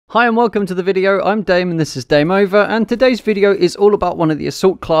Hi and welcome to the video. I'm Dame and this is Dame Over, and today's video is all about one of the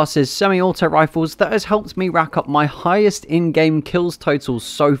assault class's semi-auto rifles that has helped me rack up my highest in-game kills totals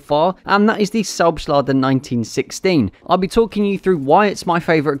so far, and that is the Selbstalder 1916. I'll be talking you through why it's my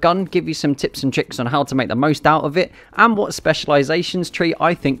favourite gun, give you some tips and tricks on how to make the most out of it, and what specializations tree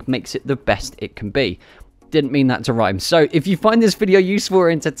I think makes it the best it can be. Didn't mean that to rhyme. So if you find this video useful or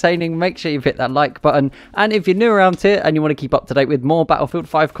entertaining, make sure you've hit that like button, and if you're new around here and you want to keep up to date with more Battlefield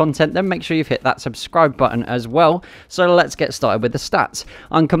 5 content, then make sure you've hit that subscribe button as well. So let's get started with the stats.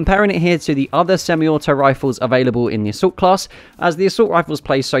 I'm comparing it here to the other semi-auto rifles available in the assault class. As the assault rifles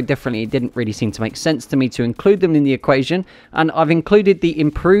play so differently, it didn't really seem to make sense to me to include them in the equation, and I've included the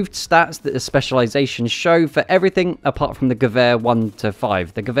improved stats that the specializations show for everything apart from the Gewehr 1 to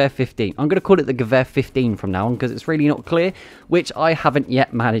 5, the Gewehr 15. I'm going to call it the Gewehr 15 from now on because it's really not clear, which I haven't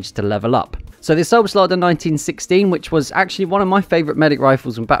yet managed to level up. So the Selbstalder 1916, which was actually one of my favourite medic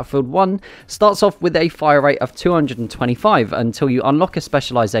rifles in Battlefield 1, starts off with a fire rate of 225 until you unlock a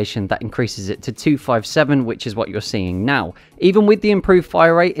specialisation that increases it to 257, which is what you're seeing now. Even with the improved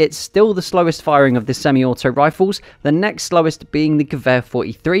fire rate, it's still the slowest firing of the semi-auto rifles, the next slowest being the Gewehr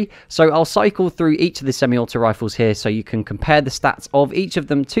 43, so I'll cycle through each of the semi-auto rifles here so you can compare the stats of each of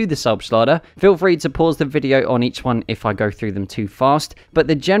them to the Selbstalder. Feel free to pause the video on each one if I go through them too fast, but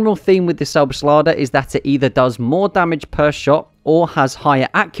the general theme with the Selbstalder is that it either does more damage per shot or has higher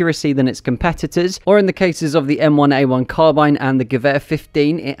accuracy than its competitors, or in the cases of the M1A1 carbine and the Gewehr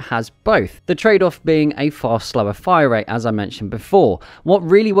 15, it has both. The trade-off being a far slower fire rate, as I mentioned before. What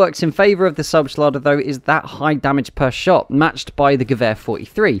really works in favour of the Selbstalder though is that high damage per shot, matched by the Gewehr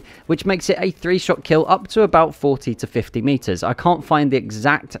 43, which makes it a 3-shot kill up to about 40 to 50 meters. I can't find the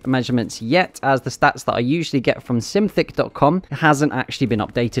exact measurements yet, as the stats that I usually get from simthic.com hasn't actually been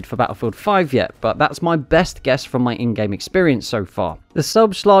updated for Battlefield 5 yet, but that's my best guess from my in-game experience so far. The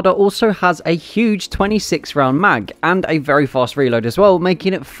Selbstalder also has a huge 26 round mag and a very fast reload as well,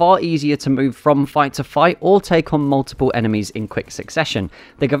 making it far easier to move from fight to fight or take on multiple enemies in quick succession.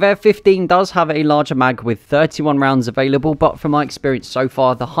 The Gewehr 15 does have a larger mag with 31 rounds available, but from my experience so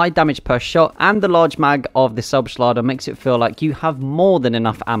far, the high damage per shot and the large mag of the Selbstalder makes it feel like you have more than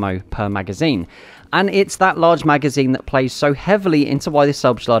enough ammo per magazine. And it's that large magazine that plays so heavily into why the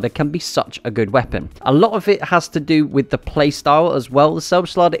Selbstalder can be such a good weapon. A lot of it has to do with the playstyle as well. The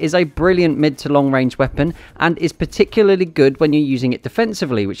Selbstalder is a brilliant mid to long range weapon and is particularly good when you're using it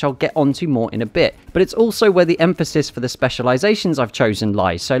defensively, which I'll get onto more in a bit. But it's also where the emphasis for the specializations I've chosen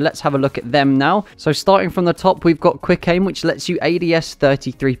lies, so let's have a look at them now. So starting from the top, we've got quick aim, which lets you ADS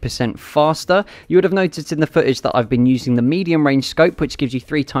 33% faster. You would have noticed in the footage that I've been using the medium range scope, which gives you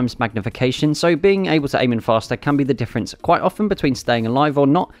 3 times magnification, so being able to aim in faster can be the difference quite often between staying alive or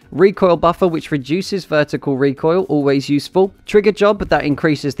not. Recoil buffer, which reduces vertical recoil, always useful. Trigger job, that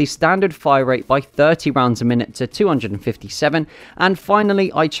increases the standard fire rate by 30 rounds a minute to 257. And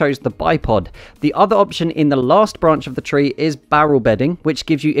finally, I chose the bipod. The other option in the last branch of the tree is barrel bedding, which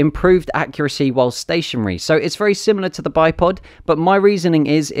gives you improved accuracy while stationary. So it's very similar to the bipod, but my reasoning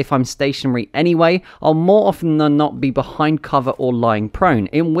is if I'm stationary anyway, I'll more often than not be behind cover or lying prone,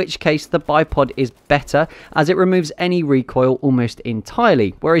 in which case the bipod is better as it removes any recoil almost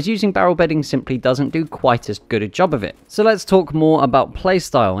entirely, whereas using barrel bedding simply doesn't do quite as good a job of it. So let's talk more about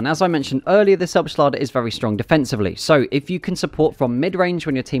playstyle, and as I mentioned earlier, the Selbstalder is very strong defensively, so if you can support from mid-range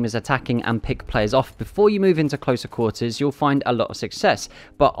when your team is attacking and pick players off before you move into closer quarters, you'll find a lot of success.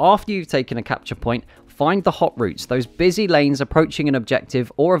 But after you've taken a capture point, find the hot routes, those busy lanes approaching an objective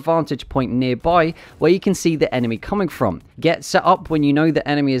or a vantage point nearby where you can see the enemy coming from. Get set up when you know the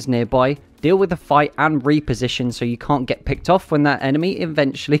enemy is nearby, deal with the fight and reposition so you can't get picked off when that enemy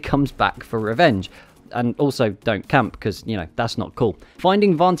eventually comes back for revenge. And also don't camp because, you know, that's not cool.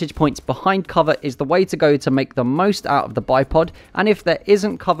 Finding vantage points behind cover is the way to go to make the most out of the bipod, and if there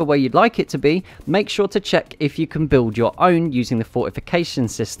isn't cover where you'd like it to be, make sure to check if you can build your own using the fortification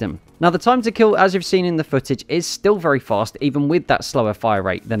system. Now the time to kill, as you've seen in the footage, is still very fast even with that slower fire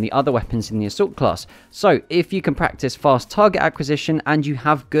rate than the other weapons in the assault class. So if you can practice fast target acquisition and you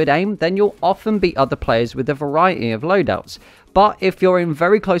have good aim, then you'll often beat other players with a variety of loadouts. But if you're in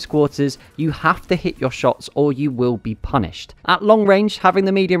very close quarters, you have to hit your shots or you will be punished. At long range, having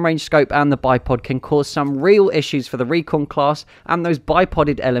the medium range scope and the bipod can cause some real issues for the recon class and those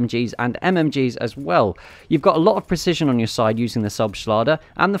bipoded LMGs and MMGs as well. You've got a lot of precision on your side using the Selbstalder,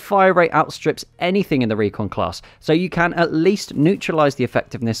 and the fire rate outstrips anything in the recon class, so you can at least neutralize the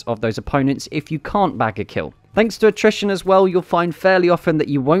effectiveness of those opponents if you can't bag a kill. Thanks to attrition as well, you'll find fairly often that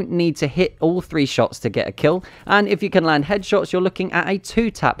you won't need to hit all 3 shots to get a kill, and if you can land headshots, you're looking at a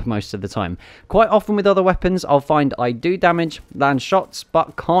 2-tap most of the time. Quite often with other weapons, I'll find I do damage, land shots,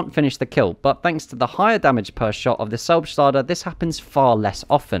 but can't finish the kill, but thanks to the higher damage per shot of the Selbstalder, this happens far less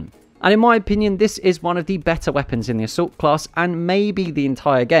often. And in my opinion, this is one of the better weapons in the Assault class and maybe the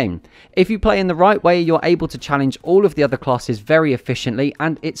entire game. If you play in the right way, you're able to challenge all of the other classes very efficiently,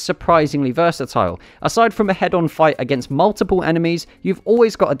 and it's surprisingly versatile. Aside from a head-on fight against multiple enemies, you've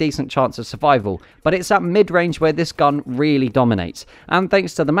always got a decent chance of survival, but it's at mid-range where this gun really dominates. And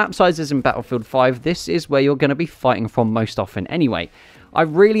thanks to the map sizes in Battlefield 5, this is where you're going to be fighting from most often anyway.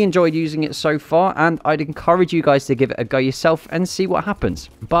 I've really enjoyed using it so far, and I'd encourage you guys to give it a go yourself and see what happens.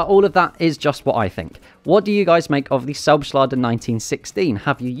 But all of that is just what I think. What do you guys make of the Selbstalder 1916?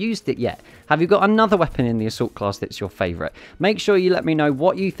 Have you used it yet? Have you got another weapon in the Assault class that's your favourite? Make sure you let me know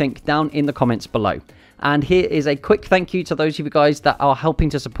what you think down in the comments below. And here is a quick thank you to those of you guys that are helping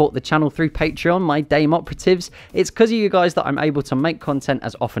to support the channel through Patreon, my Dame Operatives. It's because of you guys that I'm able to make content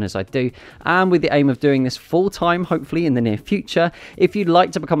as often as I do, and with the aim of doing this full time, hopefully in the near future. If you'd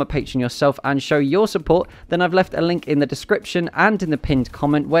like to become a patron yourself and show your support, then I've left a link in the description and in the pinned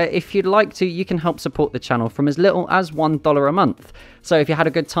comment where if you'd like to, you can help support the channel from as little as $1 a month. So if you had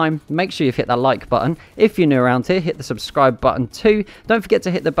a good time, make sure you've hit that like button. If you're new around here, hit the subscribe button too. Don't forget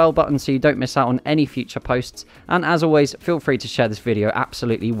to hit the bell button so you don't miss out on any future posts. And as always, feel free to share this video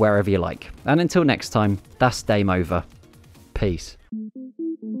absolutely wherever you like. And until next time, that's Dame over. Peace.